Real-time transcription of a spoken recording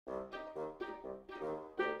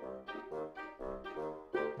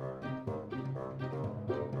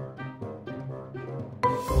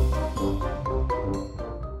Hi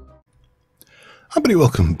everybody,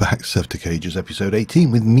 welcome back. SevTech Ages episode 18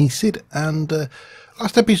 with me, Sid, and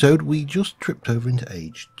last episode we just tripped over into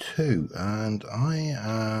age 2, and I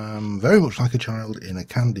am very much like a child in a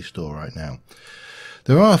candy store right now.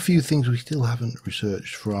 There are a few things we still haven't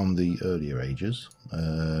researched from the earlier ages,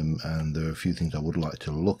 and there are a few things I would like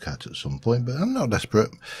to look at some point, but I'm not desperate.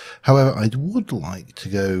 However, I would like to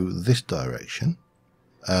go this direction,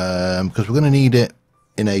 because we're going to need it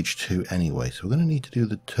in age 2 anyway, so we're going to need to do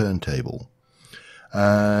the turntable.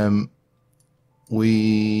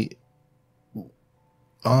 We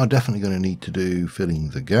are definitely going to need to do filling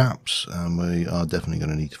the gaps, and we are definitely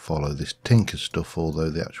going to need to follow this tinker stuff, although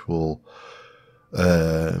the actual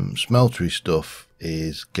smeltery stuff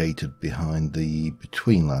is gated behind the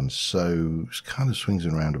between lands, so it's kind of swings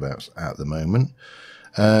and roundabouts at the moment.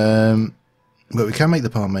 But we can make the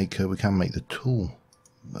part maker, we can make the tool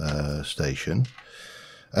station.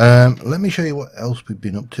 Let me show you what else we've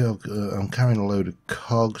been up to. I'm carrying a load of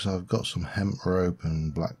cogs. I've got some hemp rope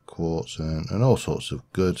and black quartz and all sorts of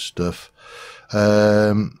good stuff.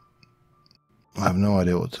 I have no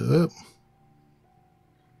idea what to...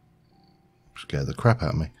 scare the crap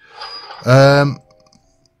out of me.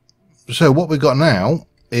 So what we've got now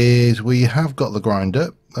is we have got the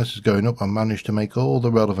grinder. This is going up. I managed to make all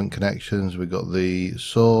the relevant connections. We've got the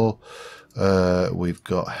saw. We've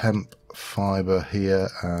got hemp fiber here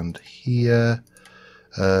and here.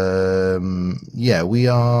 Yeah, we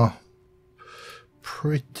are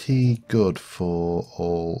pretty good for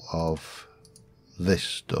all of this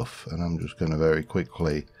stuff, and I'm just going to very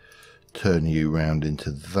quickly turn you round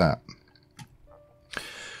into that.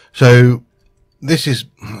 So this is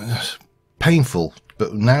painful,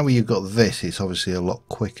 but now you've got this, it's obviously a lot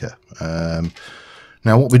quicker.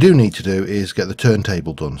 Now what we do need to do is get the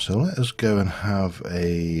turntable done, so let us go and have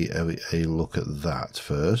a look at that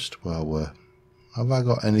first. Well, have I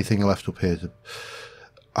got anything left up here?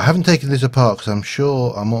 I haven't taken this apart because I'm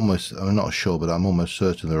not sure, but I'm almost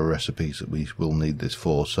certain there are recipes that we will need this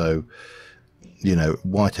for, so, you know,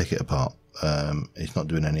 why take it apart? It's not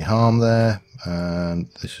doing any harm there, and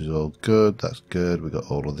this is all good. That's good. We've got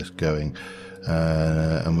all of this going,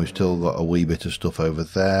 and we've still got a wee bit of stuff over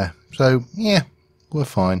there, so yeah, we're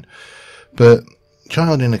fine. But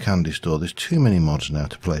child in a candy store, there's too many mods now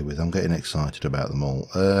to play with. I'm getting excited about them all.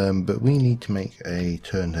 But we need to make a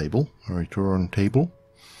turntable, or a turntable,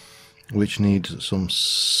 which needs some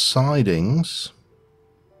sidings,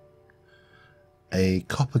 a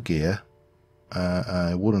copper gear,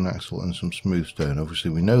 a wooden axle and some smooth stone. Obviously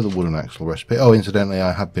we know the wooden axle recipe. Oh, incidentally,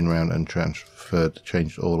 I have been around and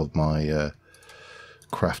changed all of my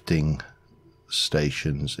crafting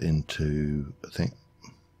stations into, I think,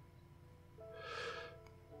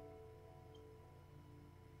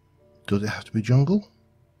 does it have to be jungle?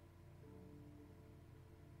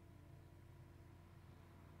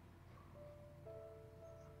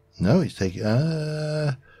 No, it's taking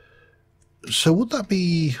so would that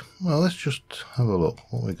be, well, let's just have a look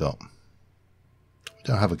what we got. We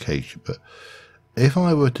don't have a cage, but if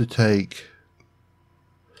I were to take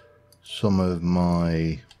some of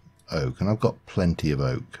my oak, and I've got plenty of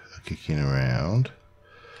oak kicking around,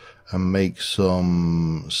 and make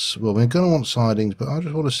some, well, we're going to want sidings, but I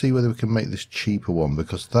just want to see whether we can make this cheaper one,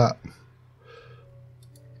 because that,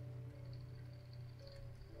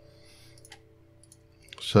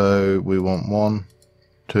 so we want 1,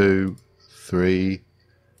 2, 3,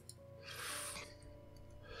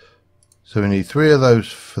 so we need 3 of those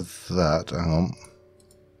for that. Hang on,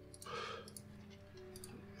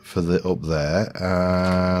 for the up there,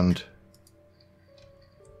 and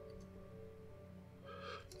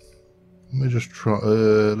let me just try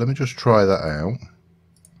that out.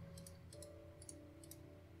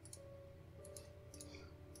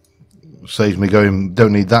 Saves me going,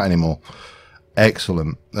 don't need that anymore.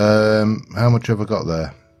 Excellent. How much have I got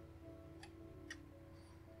there?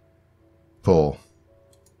 4.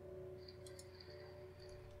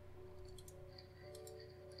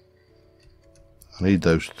 I need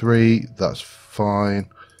those 3. That's fine.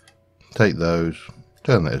 Take those,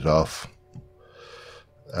 turn those off,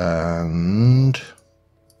 and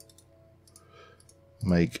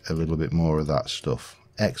make a little bit more of that stuff.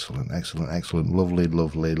 Excellent, excellent, excellent. Lovely,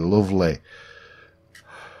 lovely, lovely.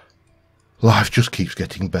 Life just keeps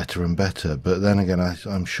getting better and better, but then again,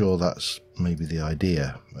 I'm sure that's maybe the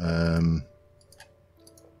idea.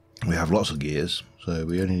 We have lots of gears, so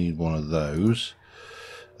we only need 1 of those.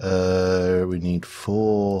 We need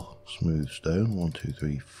 4 smooth stone. 1, 2,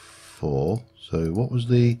 3, 4. So what was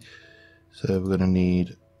the... So we're going to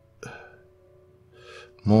need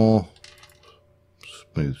more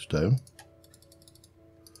smooth stone.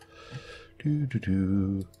 And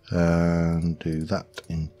do that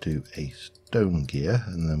into a stone gear,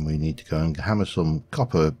 and then we need to go and hammer some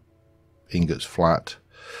copper ingots flat.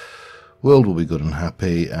 World will be good and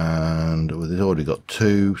happy, and it's already got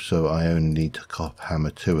 2, so I only need to hammer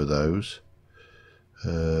 2 of those,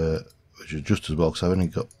 which is just as well, because I've only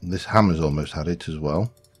got this hammer's almost had it as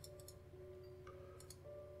well.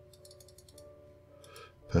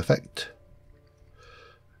 Perfect.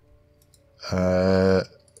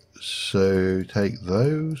 So take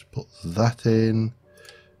those, put that in.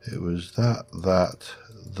 It was that,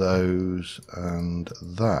 those, and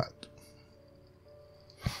that.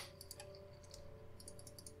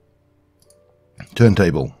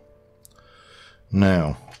 Turntable.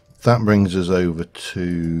 Now that brings us over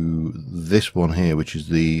to this one here, which is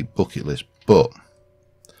the bucket list, but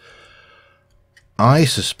I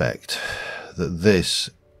suspect that this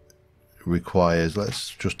requires,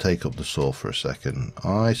 let's just take up the saw for a second.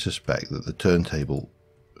 I suspect that the turntable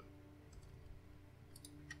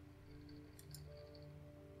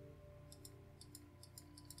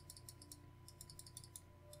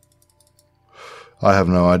I have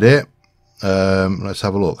no idea. Let's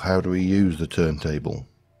have a look. How do we use the turntable?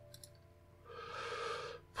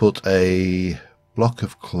 Put a block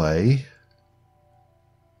of clay,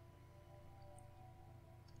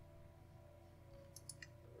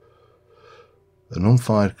 an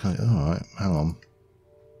unfired clay. Alright, hang on.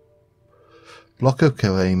 Block of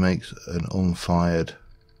clay makes an unfired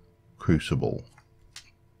crucible.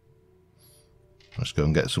 Let's go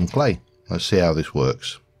and get some clay. Let's see how this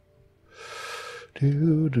works.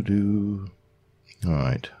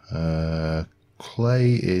 Alright,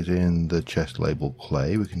 clay is in the chest label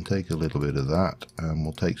clay. We can take a little bit of that, and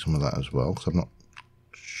we'll take some of that as well, because I'm not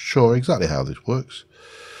sure exactly how this works.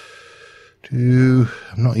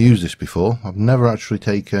 I've not used this before. I've never actually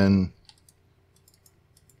taken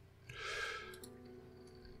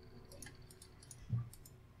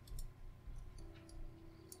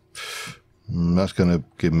that's going to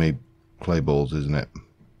give me clay balls, isn't it?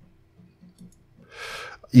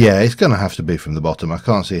 Yeah, it's going to have to be from the bottom. I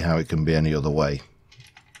can't see how it can be any other way.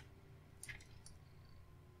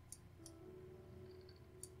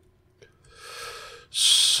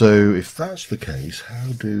 So if that's the case,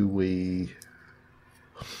 how do we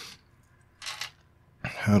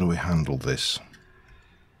handle this?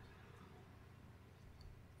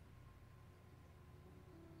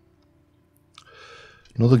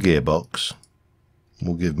 Another gearbox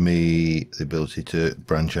will give me the ability to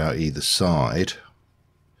branch out either side.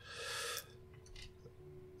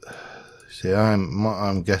 See,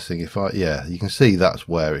 I'm guessing if yeah, you can see that's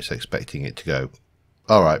where it's expecting it to go.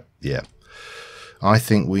 All right, yeah. I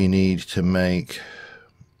think we need to make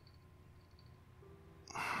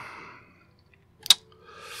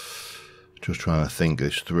just trying to think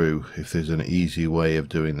this through. If there's an easy way of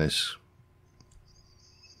doing this,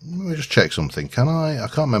 let me just check something. Can I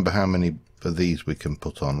can't remember how many of these we can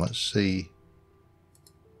put on. Let's see.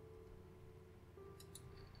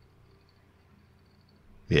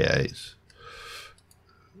 Yeah,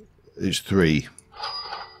 it's 3.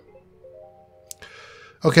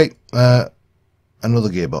 Okay, another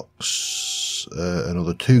gearbox,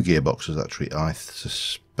 another 2 gearboxes actually, I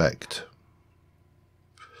suspect.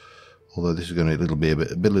 Although this is going to be a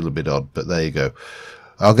little bit odd, but there you go.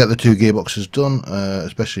 I'll get the 2 gearboxes done,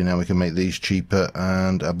 especially now we can make these cheaper,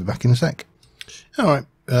 and I'll be back in a sec. Alright,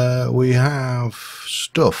 we have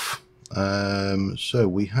stuff. So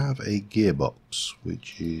we have a gearbox,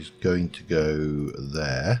 which is going to go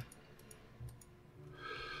there,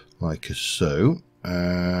 like so,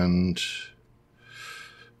 and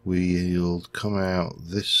we'll come out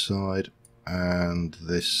this side and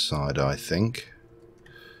this side, I think.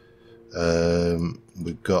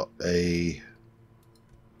 We've got a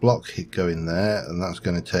block hit going there, and that's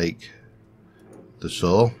going to take the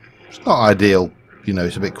saw. It's not ideal, you know,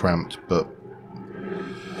 it's a bit cramped, but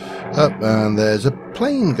and there's a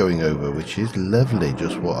plane going over, which is lovely,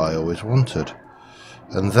 just what I always wanted.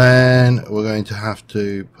 And then we're going to have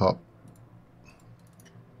to pop,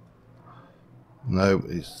 no,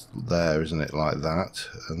 it's there, isn't it, like that,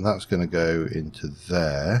 and that's going to go into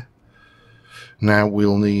there. Now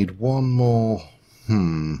we'll need one more,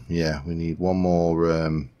 yeah, we need one more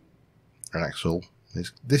axle.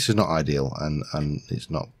 This is not ideal, and it's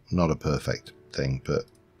not a perfect thing, but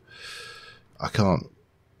I can't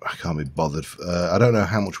be bothered. I don't know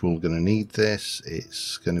how much we're going to need this.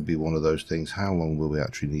 It's going to be one of those things, how long will we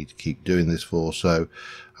actually need to keep doing this for? So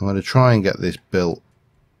I'm going to try and get this built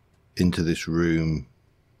into this room.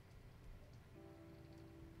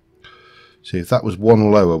 See, if that was one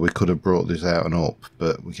lower, we could have brought this out and up,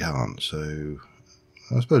 but we can't, so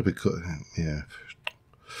I suppose we could, yeah.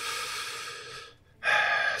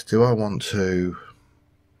 Do I want to?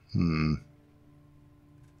 I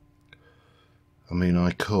mean,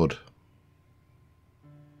 I could.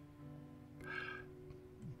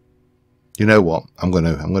 You know what? I'm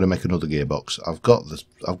gonna make another gearbox. I've got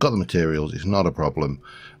the materials. It's not a problem.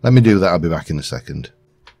 Let me do that. I'll be back in a second.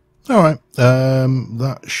 All right.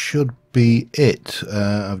 That should be it.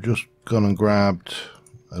 I've just gone and grabbed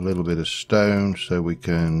a little bit of stone so we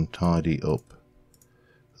can tidy up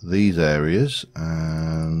these areas,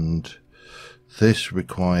 and this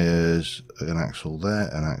requires an axle there,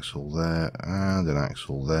 an axle there, and an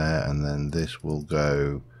axle there, and then this will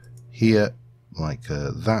go here like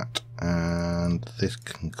that, and this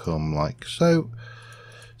can come like so.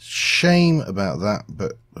 Shame about that,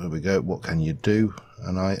 but there we go. What can you do?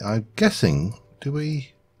 And I'm guessing, do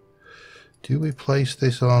we place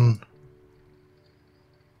this on?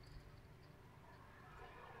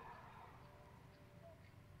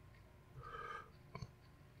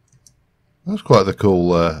 That's quite the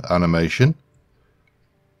cool animation.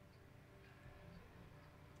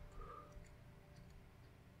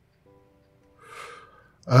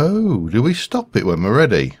 Oh, do we stop it when we're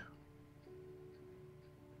ready?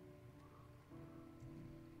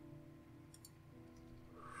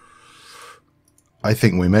 I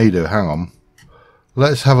think we may do. Hang on.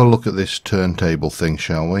 Let's have a look at this turntable thing,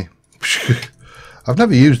 shall we? I've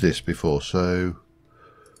never used this before, so...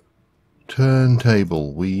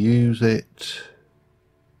 Turntable, we use it.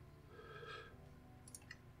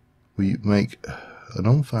 We make an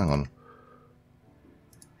an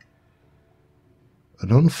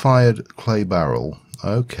unfired clay barrel.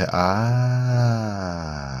 Okay.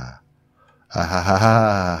 An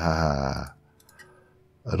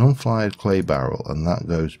unfired clay barrel, and that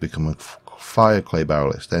goes to become a fired clay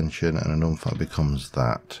barrel extension, and an unfired becomes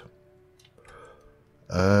that.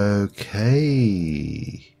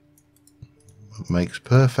 Okay. Makes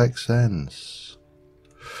perfect sense.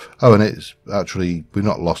 Oh, and it's actually, we've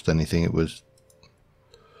not lost anything. It was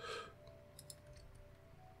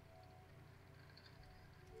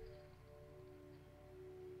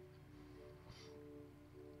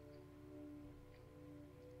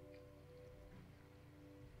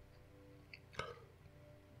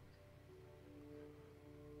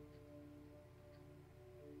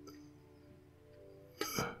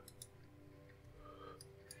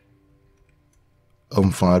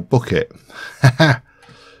unfired bucket.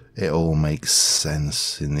 It all makes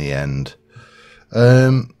sense in the end.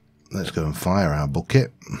 Let's go and fire our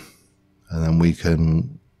bucket, and then we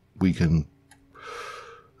can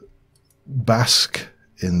bask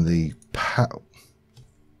in the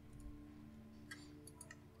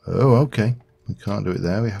Oh, okay. We can't do it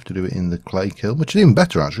there. We have to do it in the clay kiln, which is even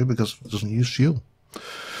better actually because it doesn't use fuel.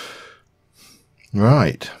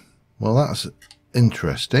 Right. Well, that's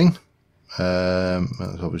interesting.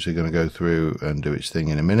 That's obviously going to go through and do its thing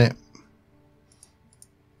in a minute.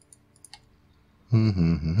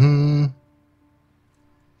 And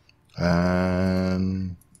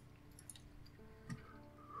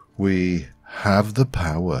we have the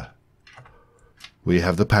power. We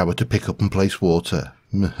have the power to pick up and place water.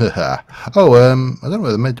 Oh, I don't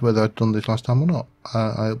know whether I'd done this last time or not.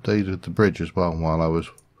 I updated the bridge as well while I was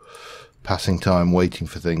passing time waiting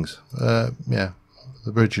for things. Yeah.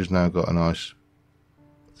 The bridge has now got a nice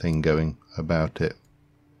thing going about it.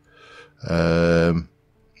 So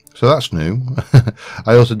that's new.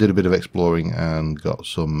 I also did a bit of exploring and got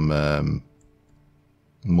some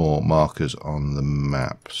more markers on the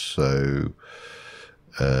map. So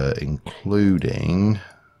including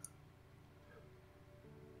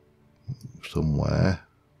somewhere,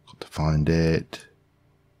 got to find it.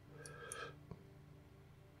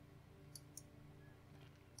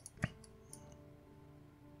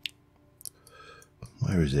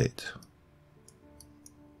 Where is it?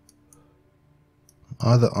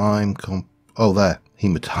 Either I'm oh, there,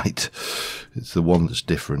 hematite. It's the one that's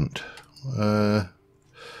different.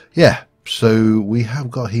 Yeah, so we have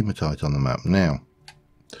got hematite on the map now.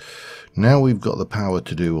 Now we've got the power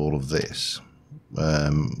to do all of this.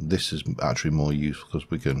 This is actually more useful because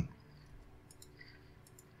we can...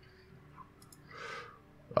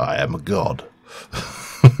 I am a god.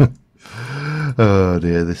 Oh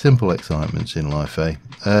dear, the simple excitements in life, eh?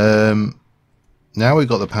 Now we've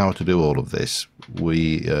got the power to do all of this.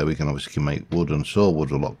 We can obviously make wood and saw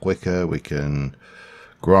wood a lot quicker. We can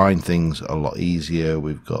grind things a lot easier.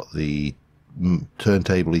 We've got the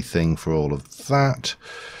turntable-y thing for all of that.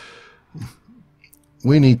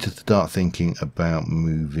 We need to start thinking about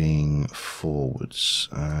moving forwards.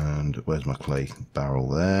 And where's my clay barrel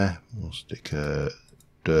there? We'll stick a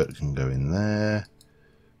dirt can go in there.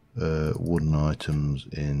 wooden items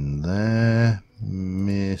in there,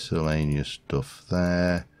 miscellaneous stuff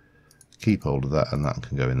there. Keep hold of that, and that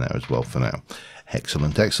can go in there as well for now.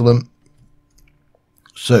 Excellent, excellent.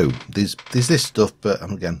 So there's this stuff, but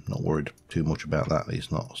I'm again not worried too much about that.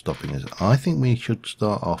 It's not stopping us. I think we should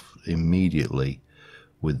start off immediately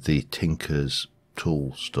with the Tinker's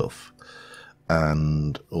tool stuff,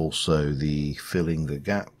 and also the filling the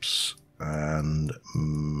gaps, and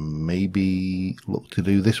maybe look to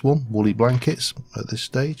do this one, woolly blankets at this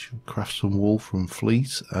stage. Craft some wool from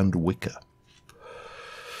fleece and wicker.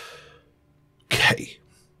 Okay,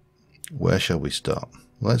 where shall we start?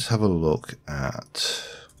 Let's have a look at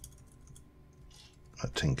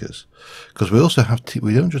Tinker's, because we also have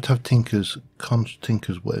we don't just have Tinker's construct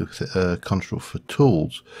for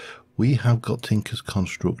tools. We have got Tinker's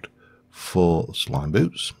construct for slime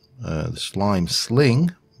boots. The slime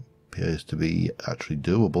sling appears to be actually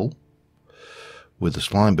doable with the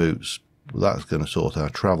slime boots. That's going to sort our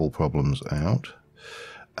travel problems out.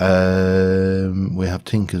 We have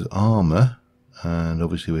Tinker's armor, and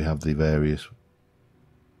obviously we have the various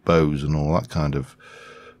bows and all that kind of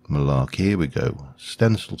malarkey. Here we go.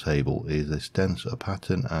 Stencil table is a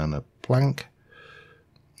pattern and a plank.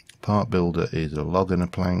 Part builder is a log and a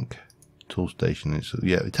plank. Tool station is,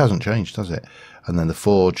 yeah, it hasn't changed, has it? And then the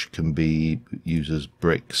forge can be used as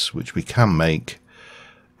bricks, which we can make,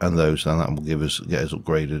 and that will get us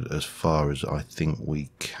upgraded as far as I think we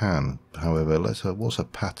can. However, let's have, what's a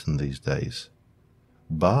pattern these days?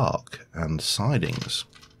 Bark and sidings.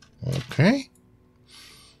 Okay.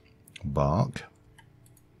 Bark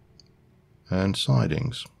and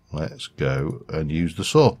sidings. Let's go and use the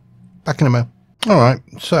saw. Back in a moment. Alright,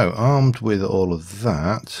 so armed with all of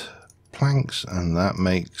that, planks, and that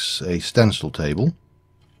makes a stencil table.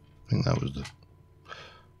 I think that was the...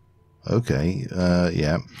 Okay,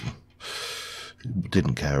 yeah.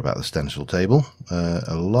 Didn't care about the stencil table.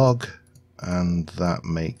 A log, and that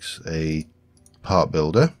makes a part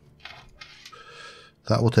builder.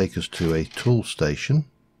 That will take us to a tool station,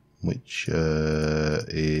 which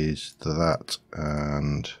is that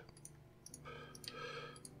and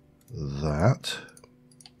that.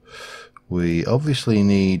 We obviously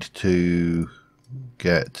need to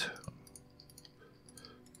get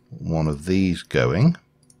one of these going.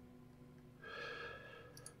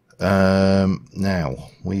 Now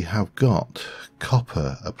we have got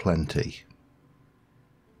copper aplenty,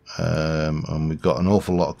 and we've got an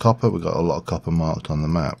awful lot of copper. We've got a lot of copper marked on the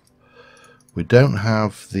map. We don't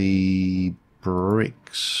have the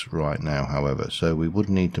bricks right now, however, so we would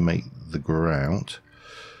need to make the grout.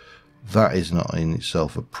 That is not in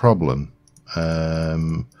itself a problem.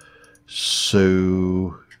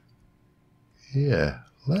 So yeah,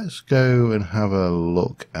 let's go and have a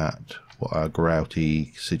look at what our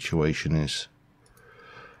grouty situation is.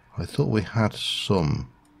 I thought we had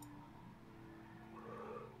some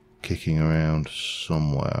kicking around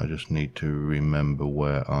somewhere. I just need to remember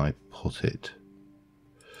where I put it.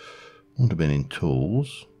 Would have been in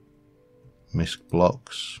tools. Misc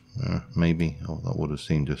blocks, maybe. Oh, that would have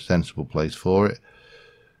seemed a sensible place for it.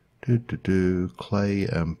 Clay.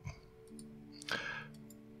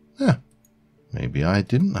 Yeah, maybe I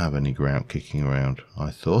didn't have any grout kicking around.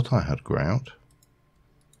 I thought I had grout.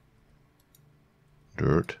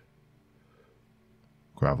 Dirt.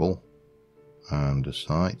 Gravel. And a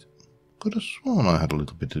site. Could have sworn I had a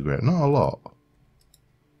little bit of grout. Not a lot.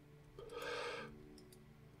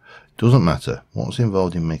 Doesn't matter. What's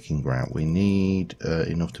involved in making grout? We need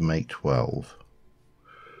enough to make 12.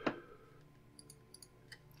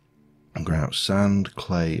 Grout, sand,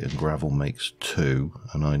 clay and gravel makes 2.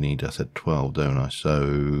 And I need, I said 12, don't I?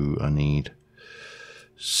 So I need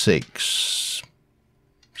 6.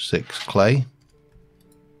 6 clay.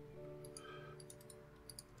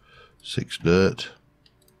 6 dirt.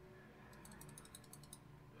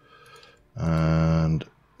 And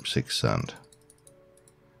 6 sand.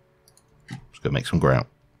 Go make some grout.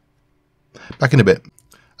 Back in a bit.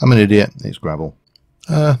 I'm an idiot. It's gravel.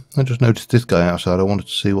 I just noticed this guy outside. I wanted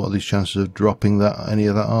to see what these chances of dropping that any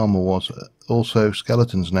of that armor was. Also,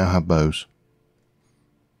 skeletons now have bows.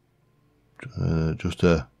 Just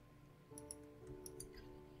a...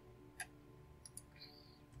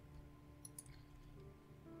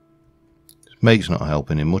 Mate's not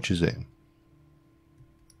helping him much, is it?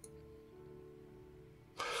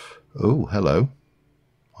 Oh, hello.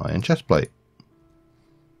 Iron chest plate.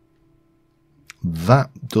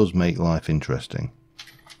 That does make life interesting.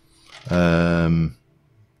 5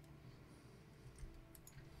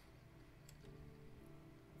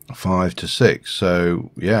 to 6. So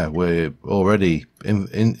yeah, we're already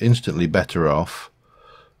instantly better off.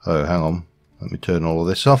 Oh, hang on. Let me turn all of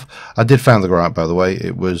this off. I did find the gripe, by the way.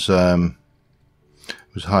 It was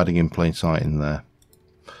hiding in plain sight in there.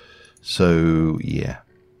 So yeah,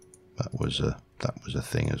 that was a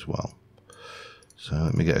thing as well. So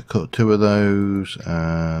let me get a cut 2 of those,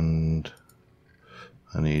 and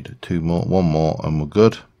I need 2 more, 1 more, and we're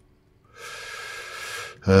good.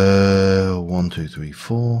 1, 2, 3,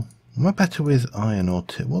 4. Am I better with iron or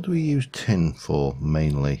tin? What do we use tin for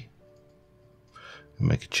mainly? We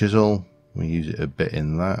make a chisel. We use it a bit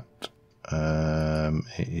in that.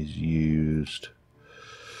 It is used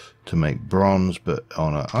to make bronze, but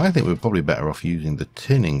I think we're probably better off using the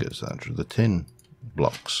tin ingots, actually, the tin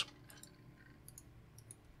blocks.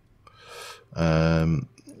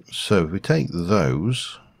 So if we take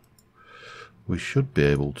those, we should be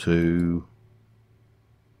able to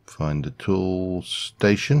find the tool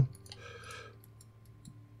station.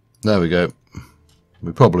 There we go.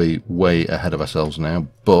 We're probably way ahead of ourselves now,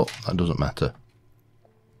 but that doesn't matter.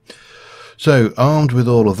 So armed with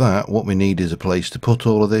all of that, what we need is a place to put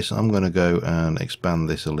all of this. I'm going to go and expand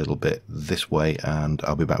this a little bit this way, and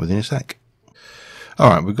I'll be back within a sec.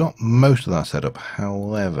 Alright, we've got most of that set up.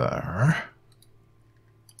 However,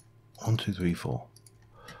 1, 2, 3, 4.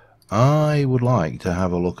 I would like to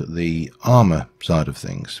have a look at the armor side of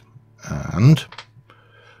things, and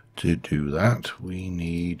to do that we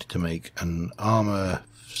need to make an armor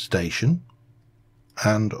station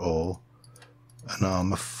and or an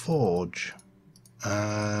armor forge.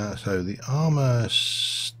 So the armor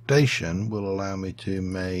station will allow me to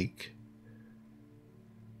make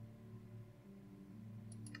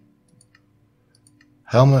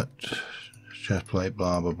helmet, chest plate,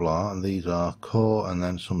 blah blah blah, and these are core and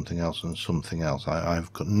then something else and something else.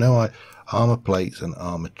 I've got no armor plates and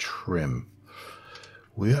armor trim.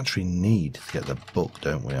 We actually need to get the book,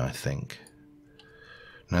 don't we? I think.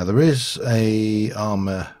 Now there is a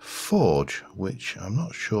armor forge, which I'm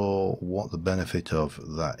not sure what the benefit of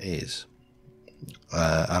that is,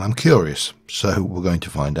 and I'm curious, so we're going to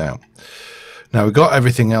find out. Now we've got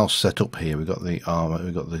everything else set up here. We've got the armor,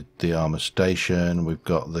 we've got the armor station, we've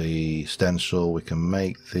got the stencil. We can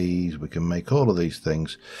make these, we can make all of these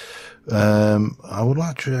things. I would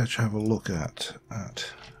like to actually have a look at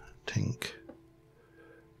Tink.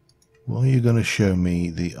 Well, are you going to show me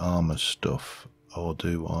the armor stuff, or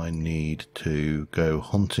do I need to go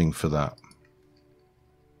hunting for that?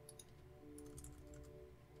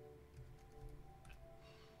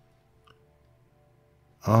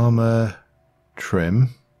 Armor trim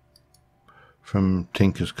from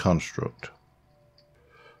Tinker's Construct.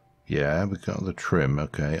 Yeah, we got the trim.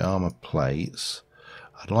 Okay, armor plates.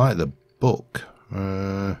 I'd like the book.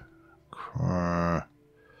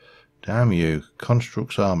 Damn you,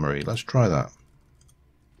 Construct's Armory. Let's try that.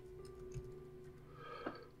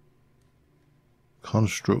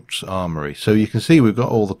 Construct's Armory. So you can see we've got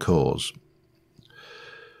all the cores.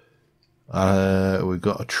 We've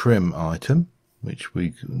got a trim item, which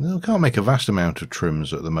we can't make a vast amount of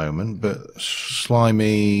trims at the moment, but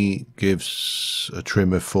Slimy gives a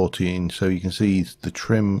trim of 14, so you can see the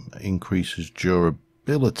trim increases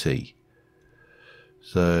durability.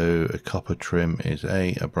 So a copper trim is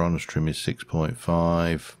 8, a bronze trim is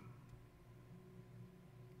 6.5.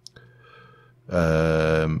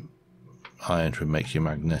 Iron trim makes you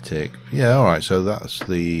magnetic. Yeah, alright, so that's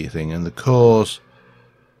the thing. And the cores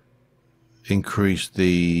increase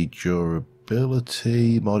the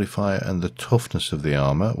durability modifier and the toughness of the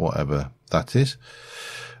armor, whatever that is.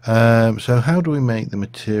 So how do we make the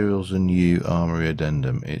materials and U armory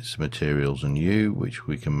addendum? It's materials and U, which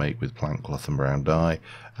we can make with plant cloth and brown dye,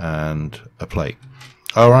 and a plate.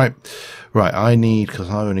 Alright, right, I need, because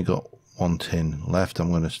I've only got 1 tin left, I'm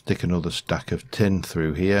going to stick another stack of tin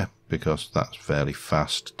through here, because that's fairly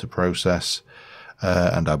fast to process,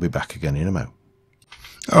 and I'll be back again in a moment.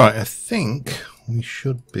 Alright, I think we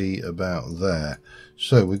should be about there.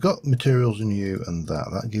 So we've got materials and U and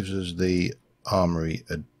that gives us the armory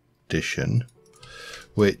edition,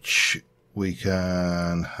 which we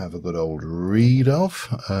can have a good old read of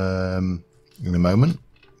in a moment.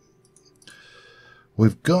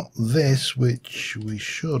 We've got this, which we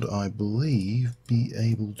should, I believe, be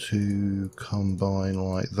able to combine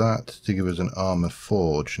like that to give us an armor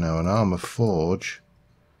forge. Now an armor forge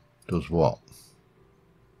does what?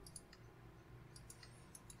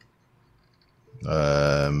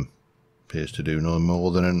 Appears to do no more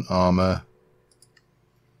than an armor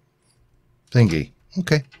thingy.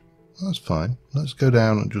 Okay, that's fine. Let's go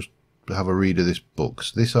down and just have a read of this book.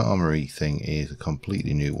 So this armory thing is a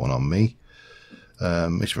completely new one on me.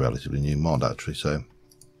 It's a relatively new mod actually, so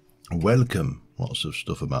welcome Lots of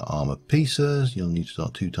stuff about armor pieces. You'll need to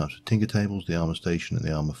start 2 types of tinker tables, the armor station and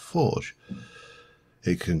the armor forge.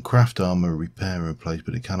 It can craft armor, repair and replace,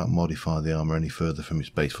 but it cannot modify the armor any further from its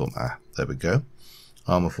base form. There we go.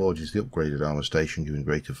 Armor forge is the upgraded armor station, giving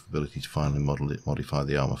greater ability to finally modify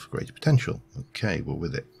the armor for greater potential. Okay, we're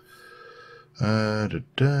with it.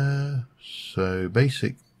 So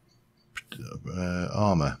basic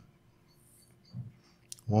armor.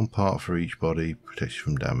 1 part for each body, protects you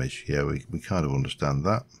from damage. Yeah, we kind of understand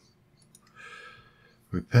that.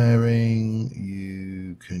 Repairing,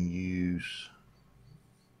 you can use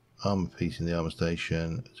armor piece in the armor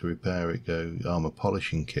station. To repair it, go armor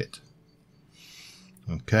polishing kit.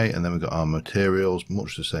 Okay, and then we've got armor materials,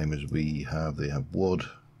 much the same as we have. They have wood,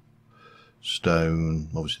 stone,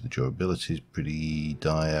 obviously the durability is pretty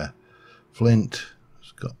dire. Flint,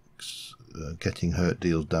 it's got getting hurt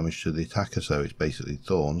deals damage to the attacker, so it's basically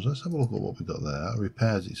thorns. Let's have a look at what we've got there. It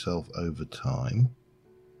repairs itself over time.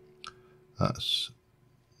 That's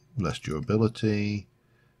less durability.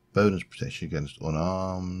 Bonus protection against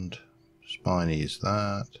unarmed. Spiny is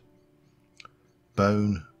that.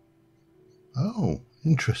 Bone. Oh,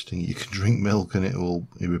 interesting. You can drink milk and it will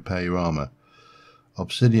repair your armor.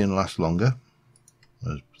 Obsidian lasts longer.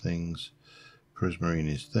 Those things. Prismarine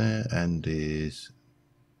is there and is...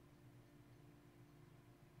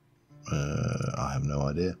 I have no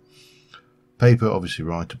idea. Paper, obviously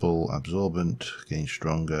writable. Absorbent, getting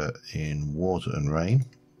stronger in water and rain.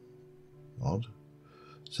 Odd.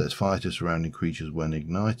 Sets fire to surrounding creatures when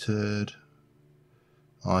ignited.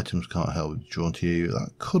 Items can't help but drawn to you.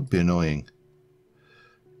 That could be annoying.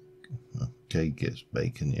 Okay, gets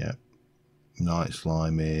bacon, yeah. Night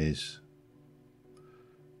slime is...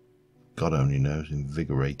 God only knows,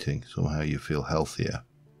 invigorating. Somehow you feel healthier.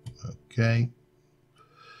 Okay.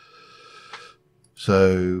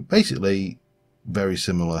 So basically, very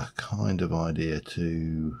similar kind of idea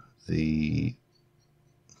to the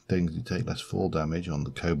things that take less fall damage. On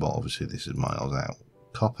the cobalt, obviously this is miles out.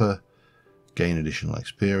 Copper, gain additional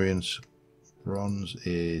experience. Bronze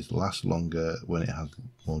is last longer when it has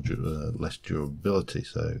more less durability.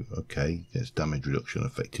 So okay, gets damage reduction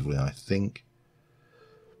effectively, I think.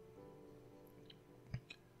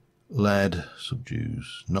 Lead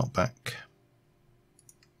subdues knockback.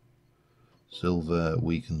 Silver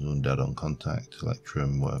weakens undead on contact.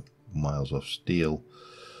 Electrum, we're miles off steel.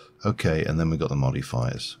 Okay, and then we've got the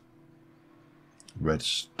modifiers. Red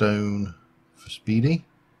stone for speedy.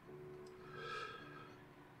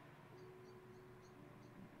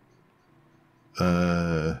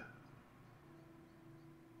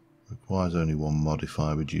 Requires only 1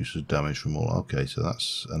 modifier, reduces damage from all. Okay, so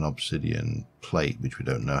that's an obsidian plate, which we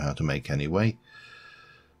don't know how to make anyway.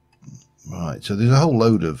 Right, so there's a whole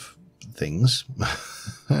load of things.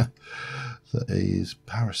 That is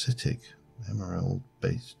parasitic. Emerald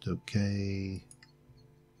based, okay.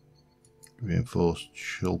 Reinforced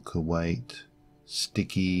shulker weight.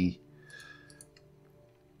 Sticky.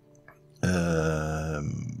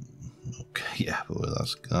 Okay, yeah, but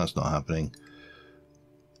that's not happening.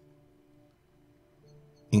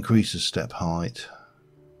 Increases step height.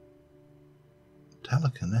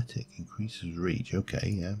 Telekinetic increases reach. Okay,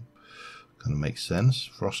 yeah, kind of makes sense.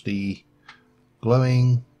 Frosty,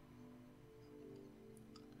 glowing.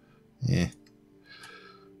 Yeah.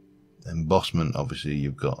 Embossment, obviously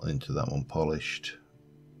you've got into that one. Polished.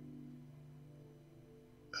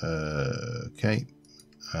 Okay.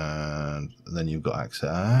 And then you've got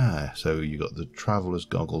access. So you've got the Traveler's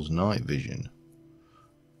Goggles Night Vision.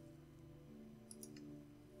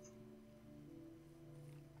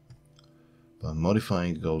 By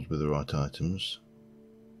modifying goggles with the right items.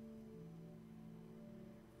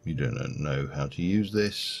 We don't know how to use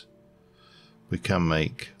this. We can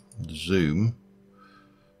make zoom,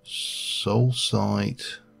 soul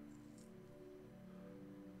sight.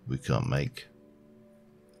 We can't make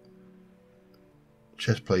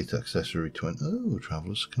chest plate accessory 20. Oh,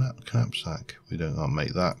 Traveler's knapsack. We can't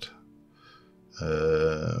make that.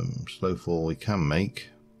 Slow fall we can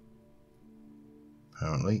make.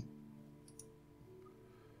 Apparently.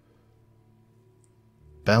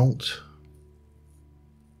 Belt.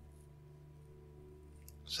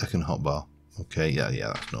 Second hotbar. Okay, yeah,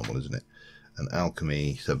 that's normal, isn't it? And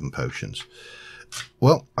alchemy, 7 potions.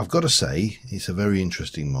 Well, I've got to say, it's a very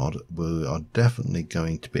interesting mod. We are definitely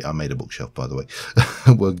going to be... I made a bookshelf, by the way.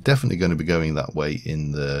 We're definitely going to be going that way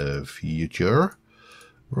in the future.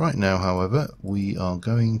 Right now, however, we are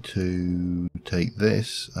going to take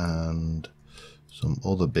this and some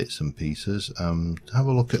other bits and pieces and have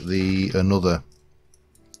a look at another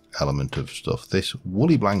element of stuff. This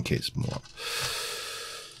woolly blankets more.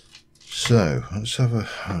 So let's have a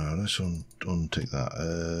let's untick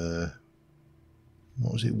that.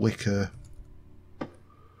 What was it? Wicker.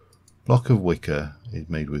 Block of wicker is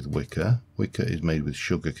made with wicker. Wicker is made with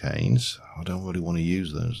sugar canes. I don't really want to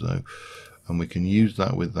use those though. And we can use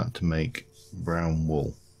that with that to make brown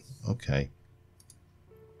wool. Okay.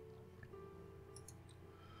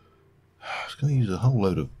 I was going to use a whole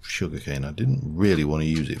load of sugar cane. I didn't really want to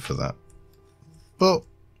use it for that. But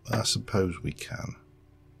I suppose we can.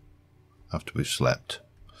 After we've slept.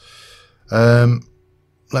 Let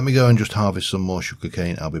me go and just harvest some more sugar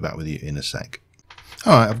cane. I'll be back with you in a sec.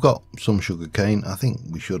 Alright, I've got some sugar cane. I think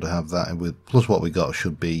we should have that with plus what we got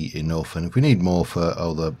should be enough, and if we need more for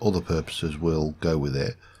other purposes we'll go with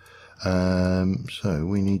it. So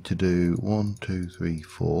we need to do 1, 2, 3,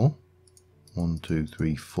 4. 1, 2,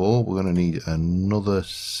 3, 4. We're going to need another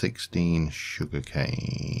 16 sugar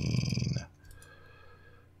cane.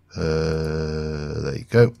 There you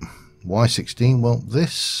go. Why 16? Well,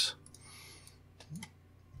 this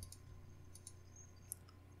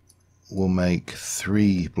will make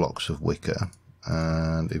 3 blocks of wicker,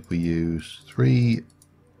 and if we use 3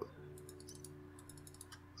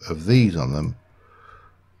 of these on them,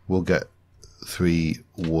 we'll get 3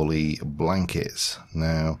 woolly blankets.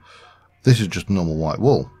 Now, this is just normal white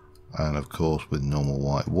wool, and of course, with normal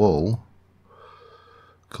white wool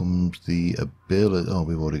comes the ability. Oh,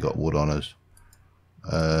 we've already got wood on us.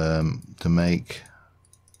 To make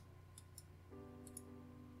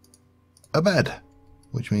a bed,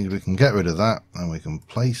 which means we can get rid of that and we can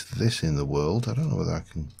place this in the world. I don't know whether I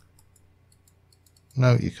can.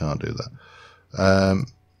 No, you can't do that.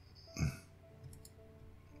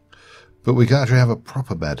 But we can actually have a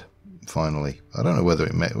proper bed finally. I don't know whether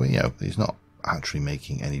it may, it's not actually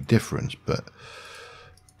making any difference, but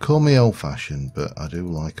call me old-fashioned, but I do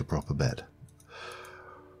like a proper bed.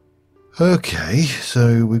 Okay,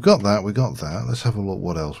 so we've got that, Let's have a look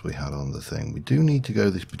what else we had on the thing. We do need to go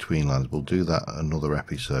this between lands. We'll do that another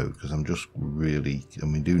episode, because I'm just really,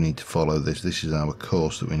 and we do need to follow this. This is our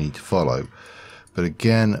course that we need to follow. But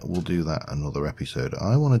again, we'll do that another episode.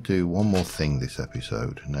 I want to do one more thing this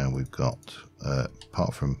episode. Now we've got,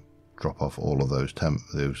 apart from drop off all of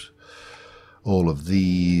all of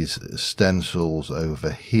these stencils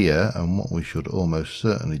over here, and what we should almost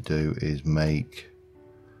certainly do is make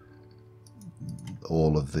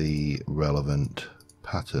all of the relevant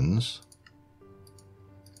patterns.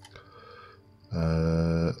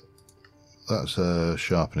 That's a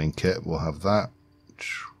sharpening kit. We'll have that.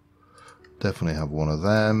 Definitely have one of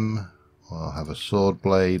them. I'll have a sword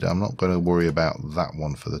blade. I'm not going to worry about that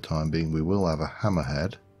one for the time being. We will have a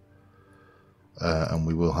hammerhead. And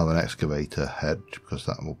we will have an excavator head, because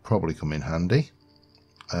that will probably come in handy.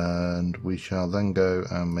 And we shall then go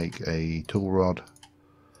and make a tool rod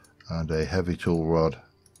and a heavy tool rod,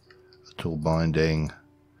 a tool binding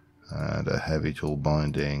and a heavy tool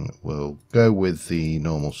binding. We'll go with the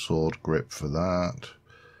normal sword grip for that.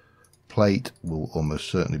 Plate will almost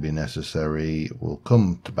certainly be necessary. We'll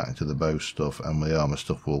come back to the bow stuff, and the armor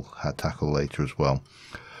stuff we'll tackle later as well.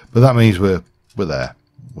 But that means we're there.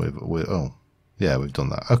 Oh yeah, we've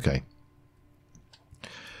done that. Okay.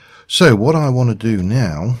 So what I want to do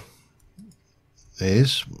now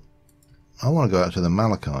is I want to go out to the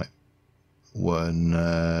malachite.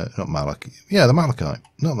 Not malachite. Yeah, the malachite.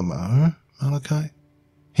 Not the malachite.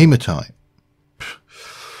 Hematite.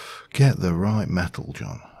 Get the right metal,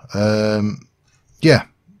 John. Yeah,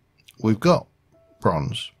 we've got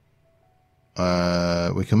bronze.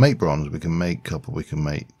 We can make bronze. We can make copper. We can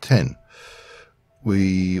make tin.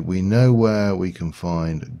 We know where we can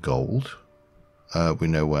find gold. We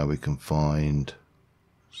know where we can find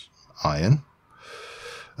iron.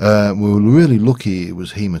 We were really lucky it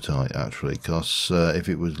was hematite, actually, because if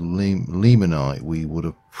it was limonite, we would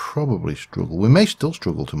have probably struggled. We may still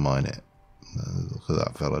struggle to mine it. Look at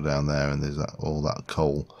that fella down there, and there's all that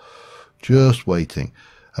coal just waiting.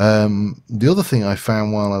 The other thing I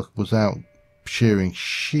found while I was out shearing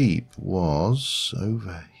sheep was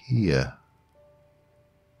over here.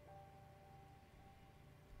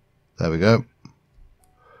 There we go.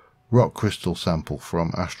 Rock crystal sample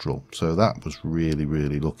from Astral. So that was really,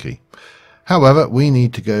 really lucky. However, we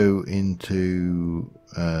need to go into...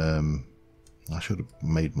 I should have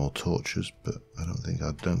made more torches, but I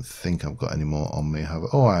don't think I've got any more on me.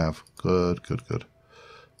 Oh, I have. Good.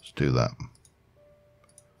 Let's do that.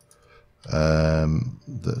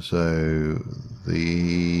 So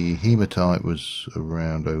the hematite was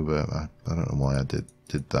around over... I don't know why I did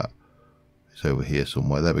that. It's over here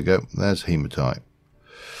somewhere. There we go. There's hematite.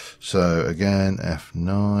 So again,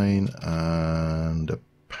 F9 and a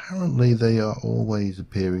apparently they are always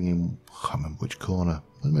appearing in, I can't remember which corner.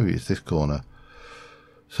 Maybe it's this corner.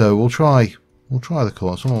 So we'll try the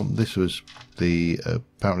corner. This was the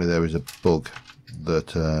apparently there is a bug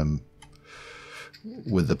that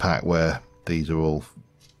with the pack where these are all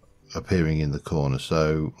appearing in the corner.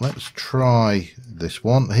 So let's try this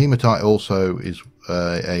one. Hematite also is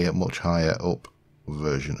a much higher up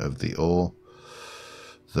version of the ore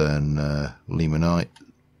than limonite,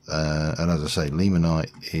 and as I say,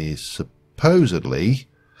 limonite is supposedly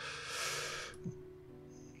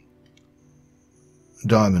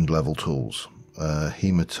diamond level tools.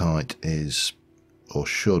 Hematite is, or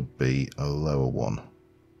should be, a lower one.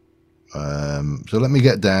 So let me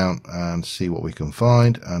get down and see what we can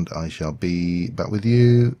find, and I shall be back with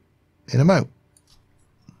you in a mo.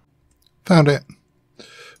 Found it.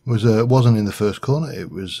 Wasn't in the first corner. It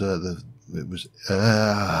was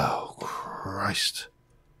oh Christ,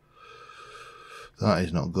 that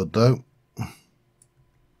is not good though.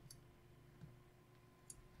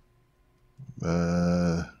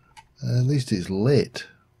 At least it's lit,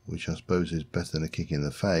 which I suppose is better than a kick in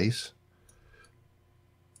the face.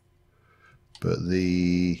 But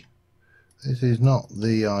this is not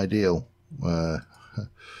the ideal,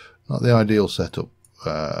 not the ideal setup.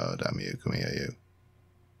 Damn you! Come here, you.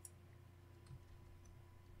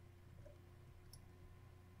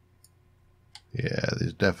 Yeah,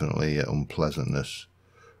 there's definitely unpleasantness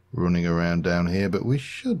running around down here, but we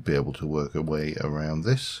should be able to work our way around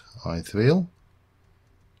this, I feel.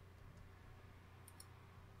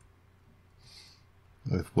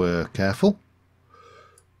 If we're careful,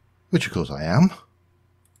 which of course I am.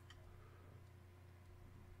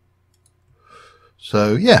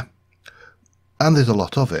 So yeah, and there's a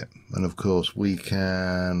lot of it, and of course we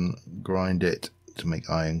can grind it to make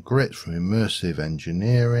iron grit from immersive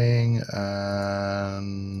engineering,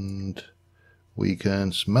 and we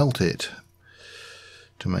can smelt it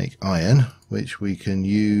to make iron, which we can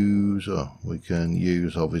use,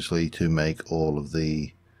 obviously to make all of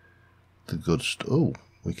the good stuff. Oh,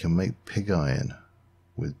 we can make pig iron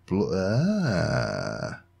with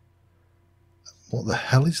blood. What the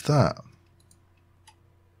hell is that?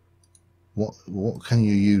 What can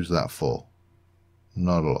you use that for?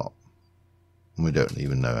 Not a lot. We don't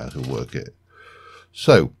even know how to work it.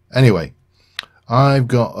 So anyway, I've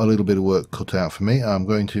got a little bit of work cut out for me. I'm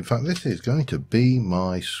going to, in fact, this is going to be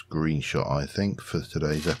my screenshot, I think, for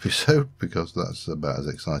today's episode, because that's about as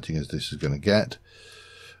exciting as this is going to get.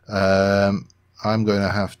 I'm going to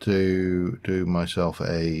have to do myself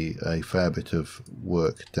a fair bit of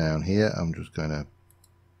work down here. I'm just going to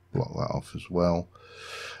block that off as well.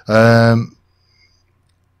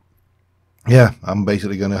 Yeah, I'm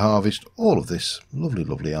basically going to harvest all of this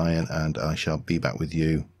lovely iron, and I shall be back with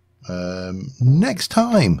you next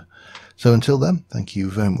time. So until then, thank you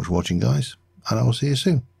very much for watching, guys, and I will see you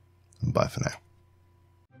soon. Bye for now.